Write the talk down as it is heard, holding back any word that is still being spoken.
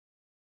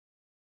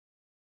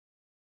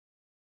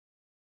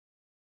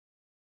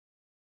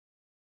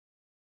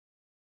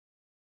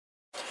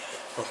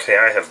Okay,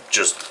 I have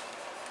just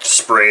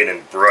sprayed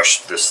and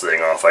brushed this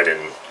thing off. I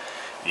didn't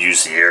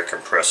use the air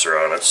compressor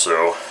on it,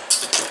 so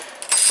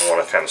I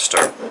want to kind of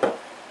start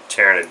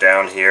tearing it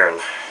down here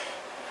and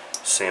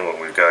seeing what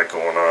we've got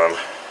going on.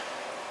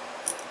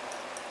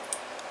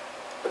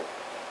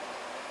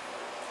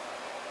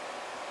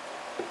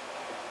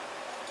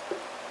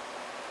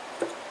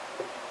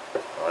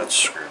 Well, that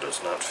screw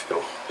does not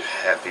feel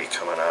happy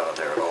coming out of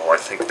there at all. I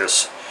think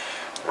this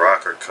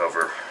rocker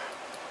cover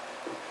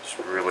is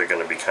really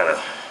going to be kind of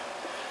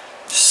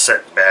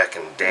set back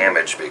and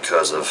damaged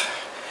because of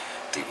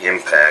the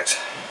impact.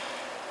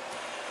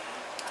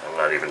 I'm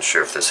not even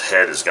sure if this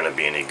head is going to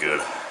be any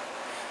good,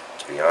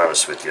 to be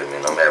honest with you. I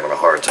mean, I'm having a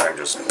hard time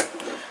just,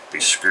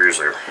 these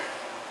screws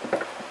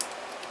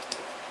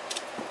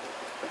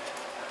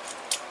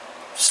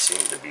seem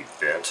to be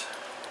bent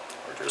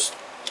or just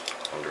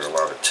under a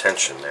lot of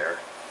tension there.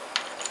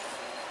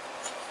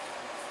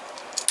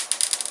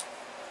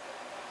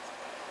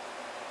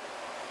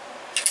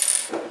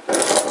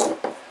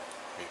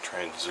 Let me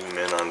try and zoom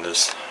in on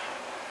this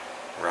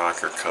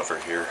rocker cover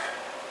here.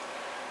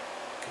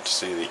 You can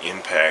see the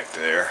impact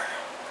there.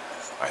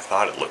 I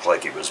thought it looked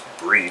like it was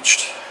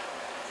breached.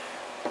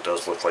 It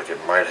does look like it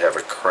might have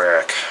a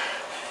crack.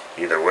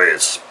 Either way,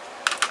 it's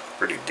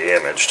pretty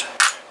damaged.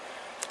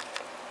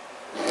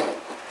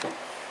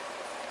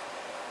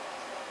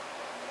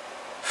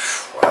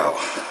 Wow,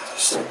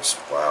 this thing's,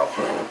 wow.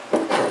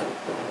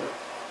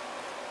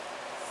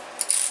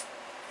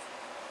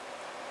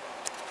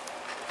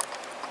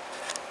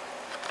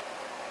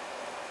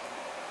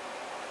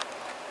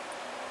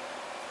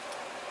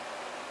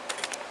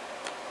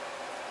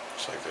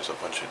 Looks like there's a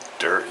bunch of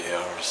dirt,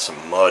 yeah, there's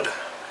some mud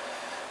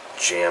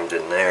jammed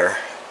in there.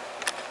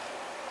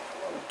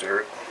 A lot of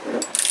dirt.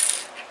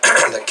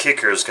 The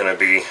kicker is going to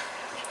be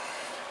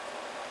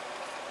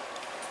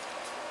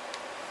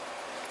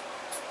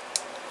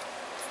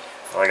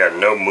I got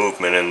no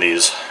movement in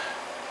these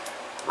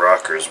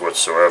rockers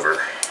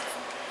whatsoever,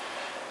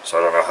 so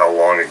I don't know how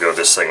long ago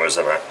this thing was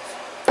in a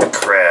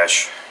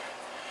crash,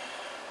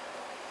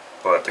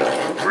 but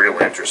the real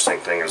interesting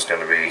thing is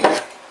going to be,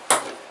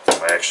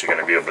 am I actually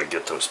going to be able to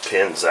get those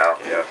pins out?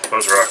 Yeah,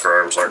 those rocker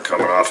arms aren't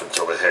coming off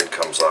until the head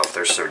comes off.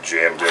 They're so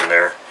jammed in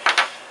there.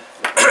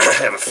 I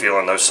have a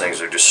feeling those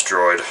things are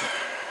destroyed.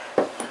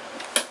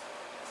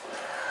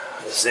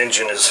 This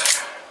engine is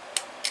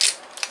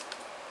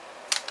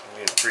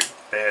in pretty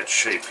bad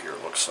shape here,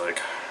 it looks like.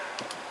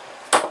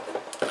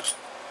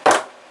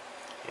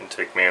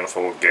 Intake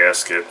manifold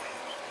gasket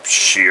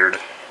sheared.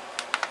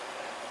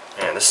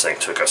 Man, this thing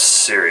took a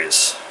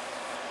serious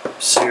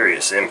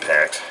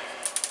impact.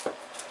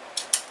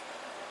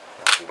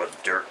 Nothing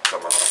but dirt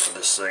coming off of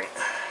this thing.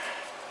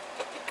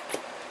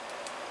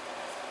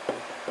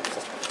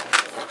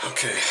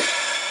 Okay.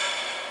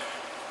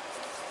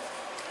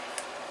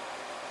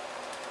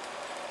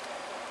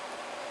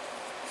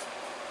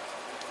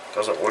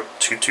 Doesn't look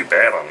too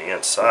bad on the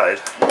inside.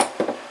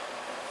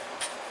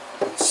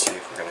 Let's see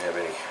if we're going to have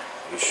any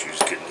issues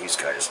getting these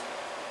guys.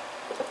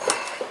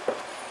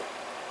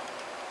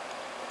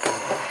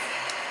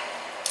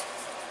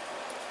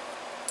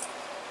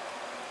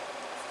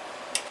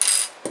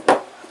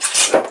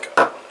 I've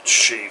got one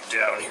shaved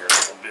down here a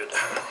little bit.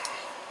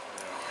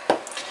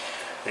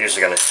 These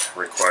are going to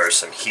require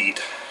some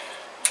heat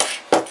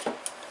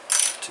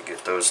to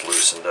get those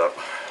loosened up.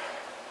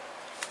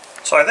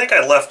 So I think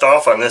I left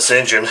off on this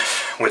engine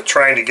with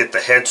trying to get the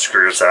head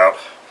screws out,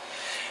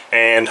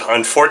 and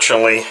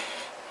unfortunately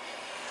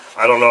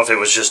I don't know if it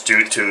was just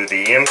due to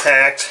the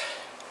impact,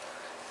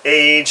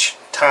 age,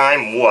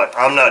 time, what,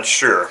 I'm not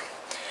sure,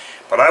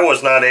 but I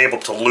was not able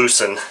to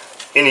loosen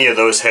any of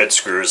those head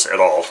screws at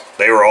all.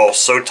 They were all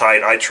so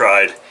tight. I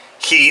tried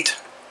heat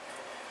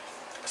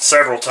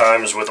several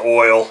times with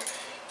oil,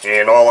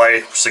 and all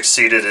I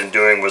succeeded in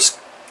doing was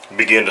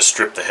begin to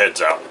strip the heads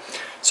out.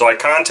 So I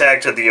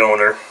contacted the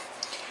owner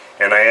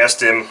and I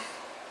asked him,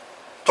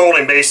 told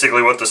him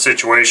basically what the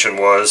situation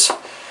was,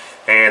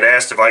 and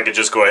asked if I could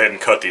just go ahead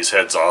and cut these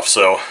heads off.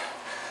 So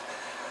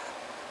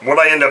what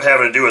I ended up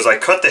having to do is I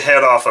cut the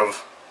head off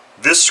of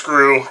this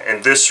screw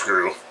and this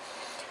screw.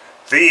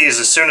 These,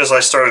 as soon as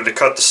I started to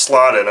cut the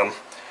slot in them,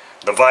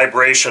 the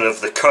vibration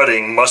of the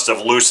cutting must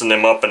have loosened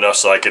them up enough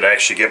so I could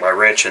actually get my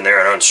wrench in there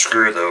and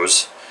unscrew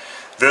those.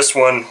 This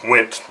one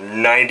went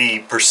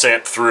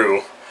 90%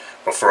 through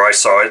before I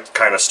saw it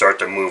kind of start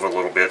to move a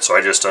little bit, so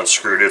I just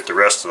unscrewed it the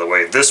rest of the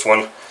way. This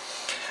one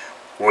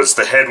was,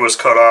 the head was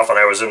cut off and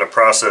I was in the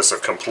process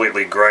of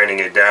completely grinding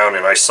it down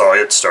and I saw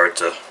it start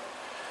to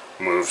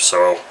move.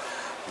 So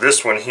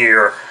this one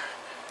here,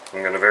 I'm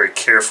going to very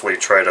carefully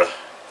try to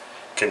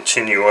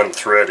continue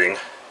unthreading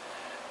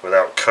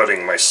without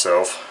cutting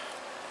myself.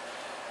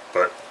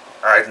 But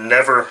I've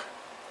never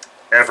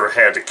ever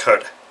had to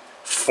cut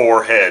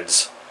 4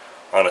 heads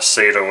on a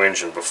Saito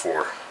engine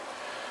before,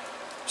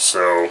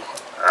 so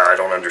I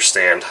don't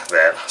understand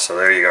that. So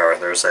there you are,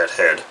 there's that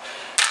head.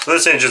 So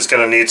this engine's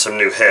going to need some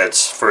new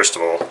heads, first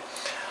of all.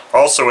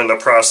 Also, in the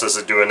process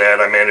of doing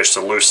that, I managed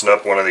to loosen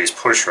up one of these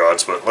push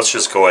rods, but let's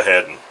just go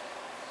ahead and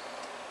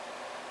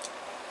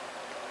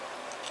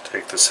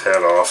this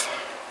head off.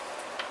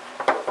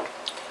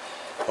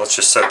 Let's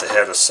just set the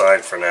head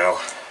aside for now.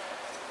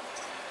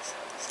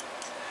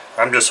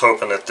 I'm just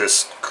hoping that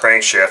this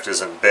crankshaft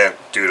isn't bent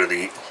due to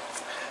the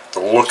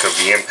look of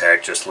the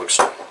impact. Just looks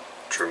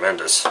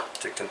tremendous.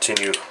 To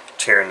continue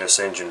tearing this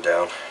engine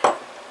down.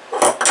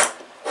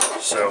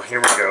 So here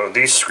we go.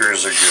 These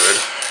screws are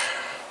good.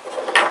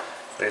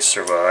 They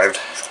survived.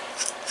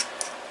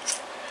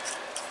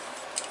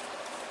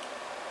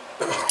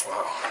 Oh,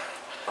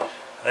 wow.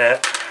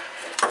 That.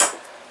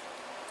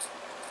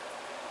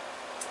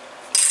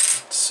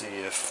 Let's see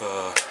if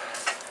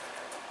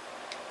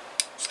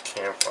these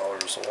cam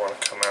followers will want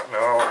to come out.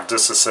 Now I'll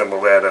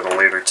disassemble that at a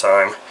later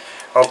time.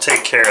 I'll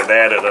take care of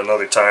that at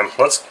another time.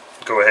 Let's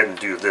go ahead and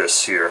do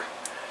this here.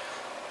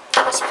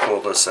 Let's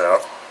pull this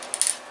out.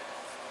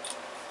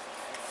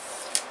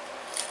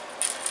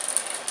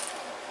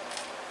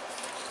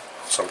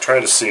 So I'm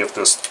trying to see if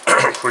this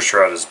push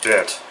rod is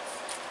bent.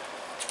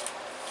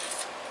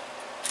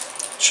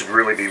 Should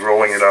really be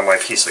rolling it on my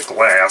piece of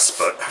glass,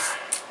 but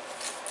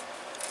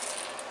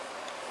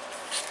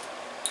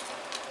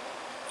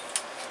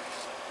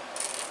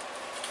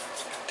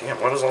damn,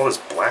 what is all this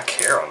black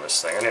hair on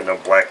this thing? I didn't know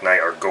Black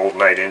Knight or Gold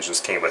Knight engines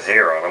came with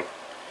hair on them.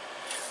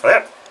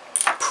 That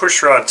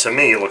push rod to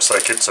me looks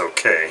like it's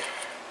okay.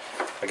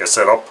 Like I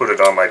said, I'll put it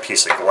on my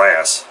piece of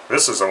glass.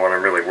 This is the one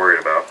I'm really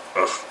worried about.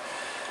 Ugh.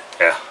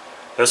 Yeah,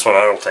 this one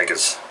I don't think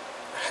is,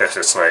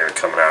 it's not even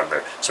coming out of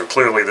there. So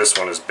clearly this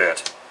one is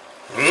bent.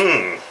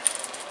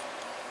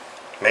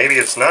 Maybe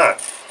it's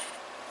not.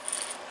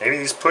 Maybe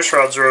these push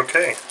rods are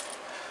okay.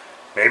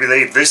 Maybe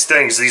these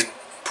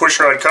push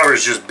rod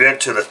covers just bent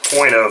to the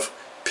point of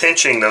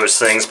pinching those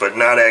things but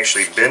not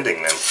actually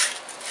bending them.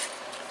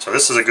 So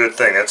this is a good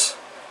thing. That's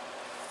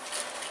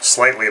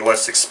slightly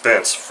less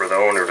expense for the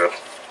owner to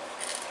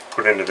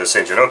put into this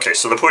engine. Okay,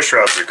 so the push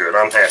rods are good.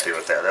 I'm happy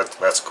with that.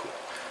 That's cool.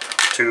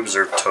 Tubes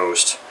are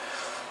toast.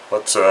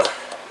 Let's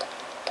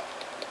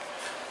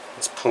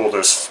pull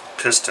this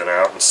piston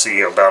out and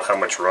see about how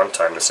much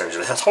runtime this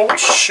engine has. Holy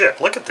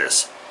shit, look at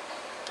this.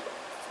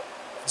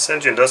 This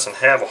engine doesn't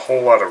have a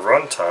whole lot of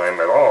runtime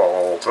at all,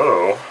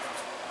 although,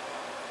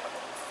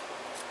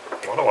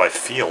 what do I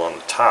feel on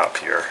the top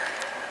here?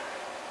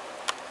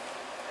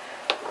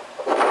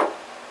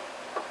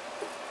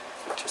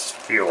 Just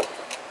feel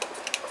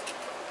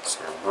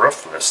some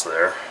roughness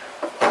there.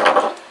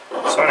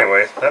 So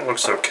anyway, that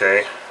looks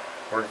okay.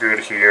 We're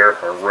good here.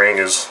 Our ring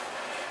is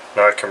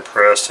not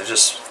compressed. I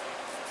just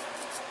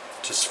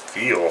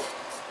feel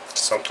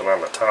something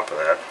on the top of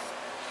that.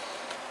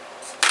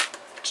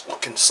 Let's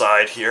look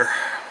inside here.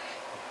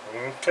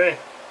 Okay.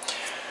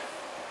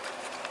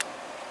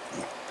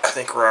 I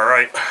think we're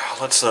alright.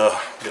 Let's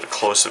get a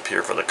close-up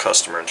here for the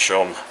customer and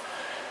show them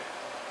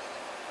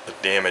the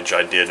damage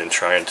I did in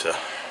trying to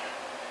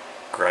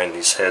grind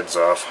these heads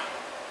off.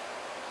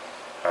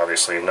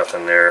 Obviously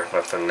nothing there,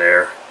 nothing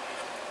there.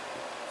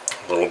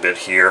 A little bit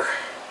here.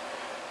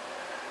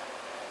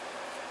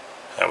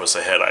 That was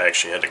the head I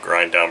actually had to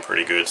grind down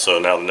pretty good. So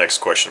now the next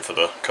question for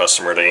the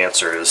customer to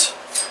answer is,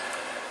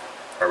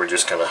 are we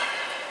just gonna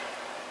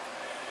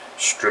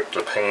strip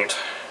the paint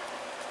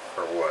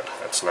or what?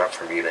 That's not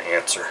for me to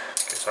answer.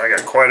 Okay, so I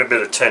got quite a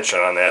bit of tension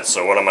on that,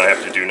 so what I'm gonna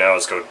have to do now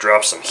is go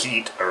drop some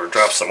heat or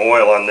drop some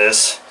oil on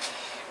this,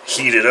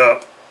 heat it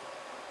up,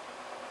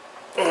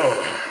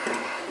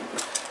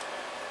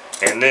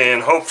 and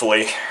then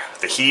hopefully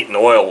the heat and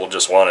oil will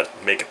just want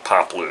to make it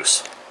pop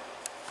loose.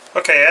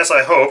 Okay, as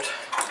I hoped,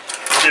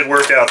 it did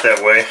work out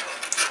that way.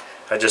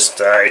 I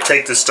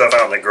take this stuff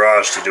out in the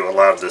garage to do a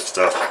lot of this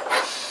stuff.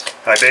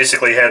 I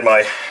basically had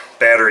my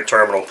battery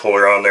terminal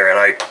puller on there, and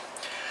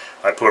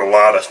I put a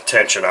lot of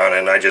tension on it,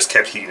 and I just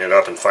kept heating it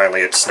up, and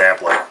finally it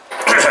snapped like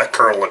a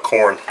kernel of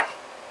corn.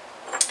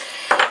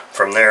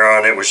 From there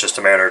on, it was just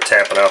a matter of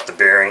tapping out the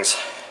bearings.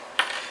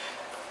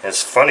 And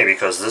it's funny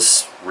because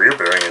this rear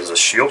bearing is a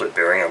shielded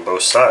bearing on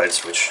both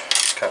sides, which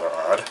is kind of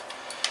odd.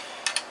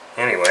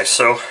 Anyway,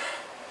 so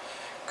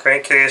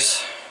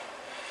crankcase,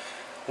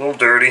 a little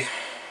dirty.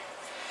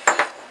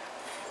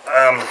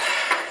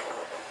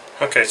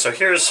 Okay, so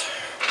here's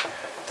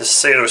the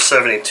Saito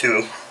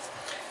 72.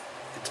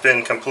 It's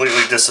been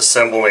completely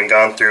disassembled and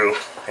gone through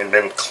and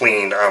been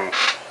cleaned. I'm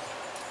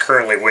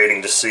currently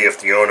waiting to see if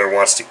the owner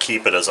wants to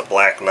keep it as a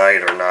Black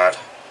Knight or not,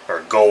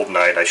 or Gold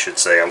Knight I should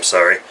say, I'm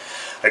sorry.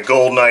 A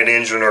Gold Knight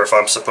engine, or if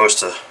I'm supposed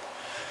to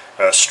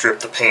strip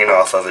the paint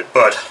off of it.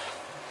 But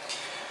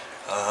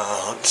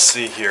let's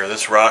see here,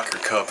 this rocker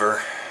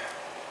cover,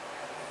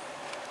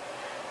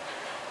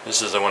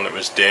 this is the one that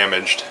was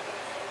damaged,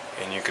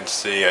 and you can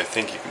see, I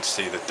think you can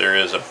see that there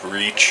is a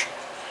breach.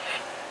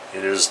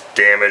 It is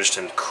damaged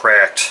and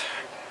cracked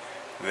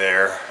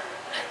there.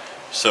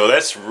 So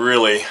that's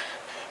really,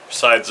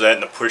 besides that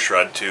and the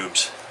pushrod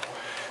tubes,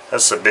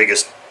 that's the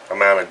biggest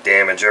amount of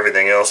damage.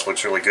 Everything else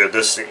looks really good.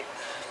 This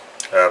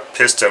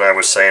piston, I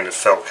was saying, it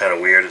felt kind of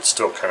weird. It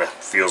still kind of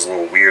feels a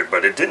little weird,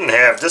 but it didn't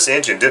have, this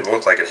engine didn't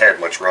look like it had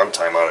much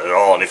runtime on it at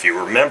all. And if you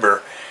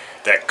remember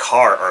that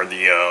car, or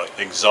the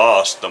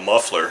exhaust, the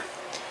muffler,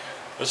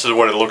 this is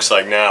what it looks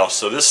like now.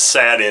 So this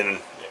sat in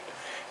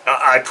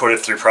I put it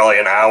through probably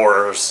an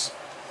hour's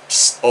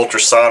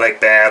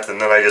ultrasonic bath, and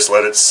then I just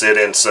let it sit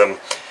in some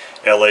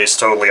LA's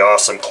Totally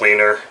Awesome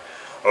cleaner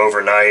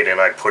overnight,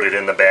 and I put it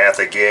in the bath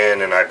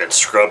again, and I've been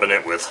scrubbing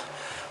it with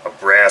a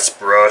brass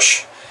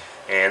brush,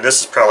 and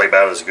this is probably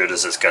about as good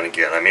as it's going to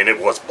get. I mean, it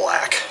was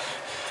black.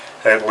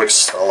 It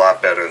looks a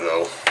lot better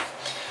though.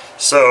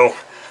 So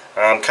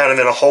I'm kind of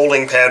in a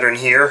holding pattern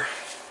here,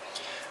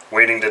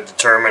 waiting to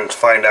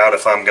find out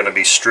if I'm going to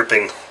be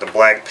stripping the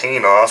black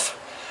paint off.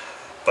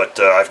 But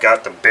I've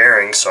got the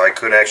bearings, so I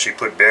could actually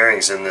put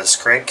bearings in this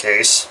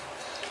crankcase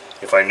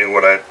if I knew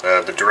what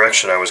the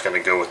direction I was going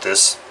to go with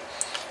this.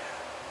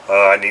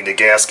 I need the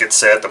gasket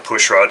set, the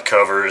push rod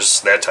covers,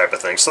 that type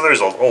of thing. So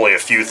there's only a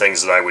few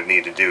things that I would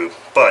need to do.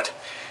 But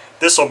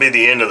this will be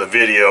the end of the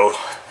video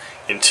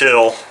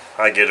until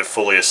I get it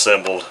fully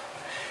assembled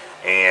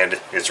and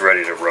it's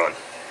ready to run.